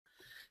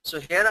So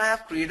here I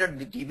have created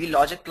the DB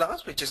logic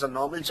class, which is a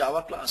normal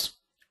Java class.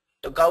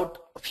 Took out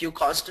a few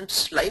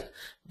constants like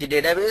the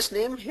database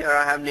name. Here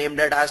I have named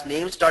it as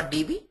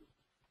names.db.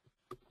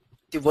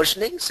 The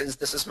versioning, since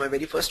this is my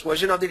very first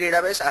version of the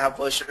database, I have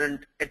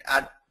versioned it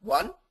at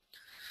 1.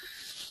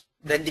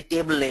 Then the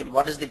table name.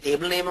 What is the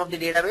table name of the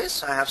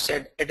database? I have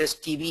said it is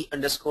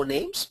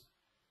tb_names.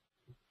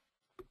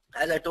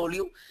 As I told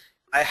you,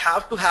 I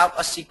have to have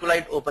a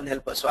SQLite open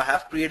helper. So I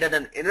have created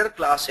an inner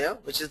class here,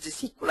 which is the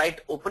SQLite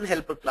open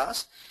helper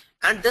class,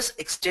 and this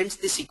extends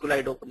the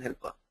SQLite open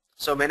helper.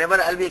 So whenever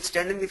I'll be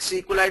extending the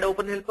SQLite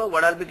open helper,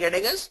 what I'll be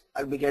getting is,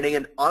 I'll be getting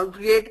an on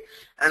create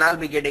and I'll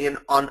be getting an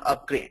on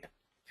upgrade.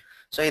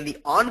 So in the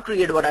on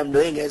create, what I'm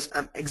doing is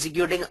I'm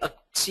executing a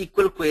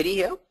SQL query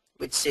here,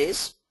 which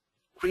says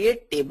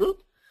create table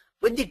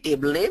with the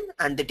table name,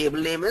 and the table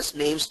name is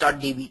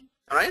names.db.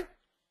 All right,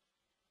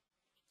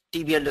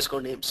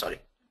 tb_name, sorry.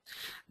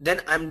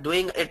 Then I'm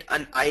doing it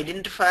an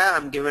identifier.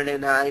 I'm giving it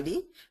an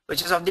ID,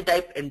 which is of the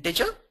type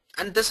integer,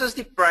 and this is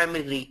the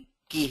primary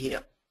key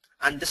here.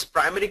 And this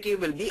primary key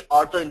will be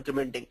auto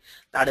incrementing.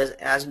 That is,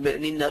 as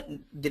many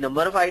the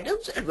number of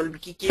items, it will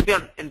keep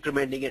on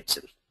incrementing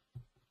itself.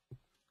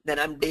 Then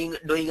I'm doing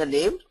a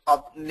name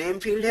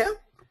field here,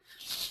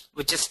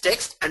 which is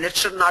text, and it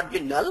should not be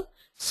null.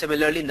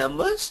 Similarly,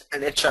 numbers,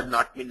 and it should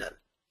not be null.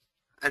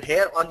 And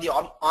here on the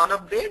on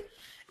upgrade,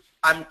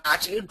 I'm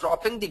actually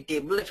dropping the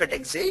table if it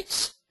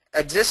exists,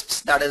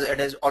 that is, it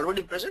is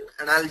already present,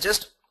 and I'll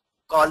just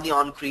call the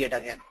on create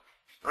again.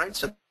 All right,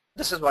 so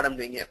this is what I'm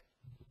doing here.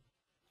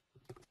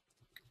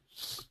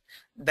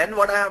 Then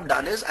what I have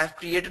done is I've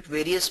created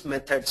various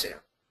methods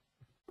here.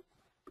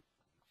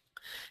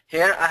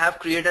 Here I have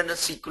created a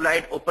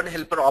SQLite open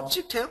helper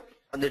object here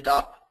on the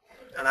top,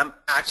 and I'm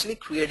actually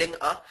creating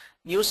a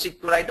new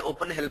SQLite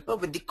open helper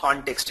with the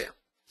context here.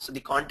 So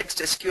the context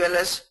SQL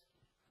is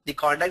the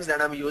context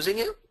that I'm using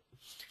here,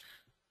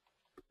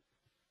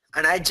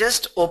 and I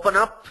just open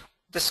up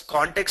this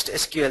context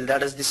SQL,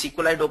 that is the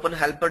SQLite open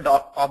helper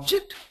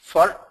object,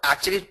 for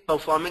actually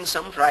performing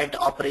some write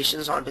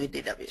operations onto the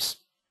database.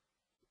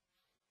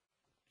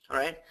 All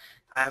right,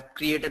 I have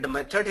created a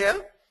method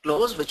here,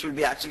 close, which will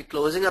be actually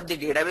closing up the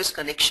database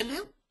connection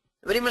here,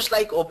 very much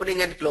like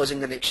opening and closing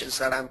connections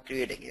that I'm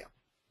creating here.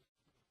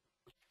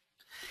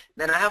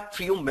 Then I have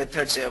few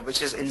methods here,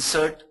 which is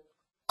insert,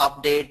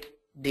 update,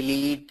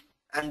 delete,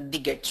 and the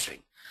get string.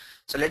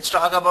 So let's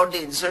talk about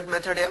the insert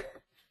method here.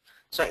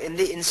 So in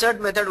the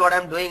insert method, what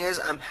I'm doing is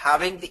I'm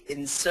having the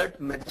insert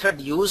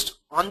method used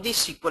on the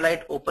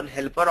SQLite open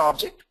helper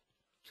object,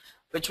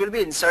 which will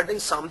be inserting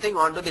something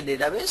onto the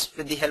database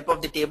with the help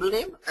of the table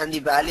name and the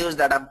values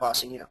that I'm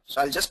passing here.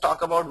 So I'll just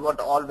talk about what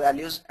all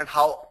values and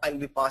how I'll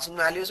be passing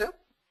values here.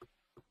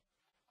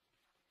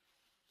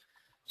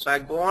 So I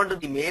go on to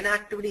the main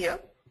activity here.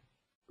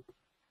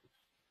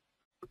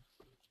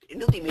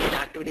 Into the main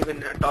activity,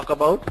 when I talk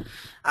about,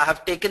 I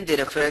have taken the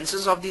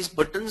references of these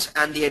buttons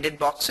and the edit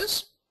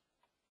boxes,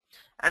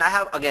 and I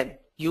have again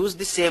used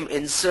the same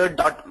insert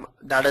dot,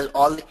 that is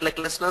all the click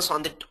listeners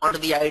onto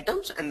the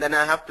items, and then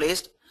I have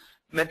placed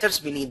methods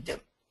beneath them.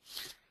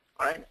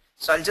 Alright,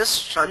 so I'll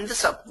just run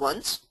this up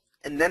once,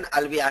 and then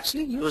I'll be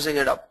actually using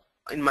it up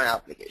in my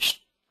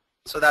application,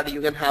 so that you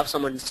can have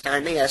some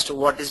understanding as to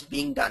what is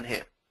being done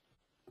here.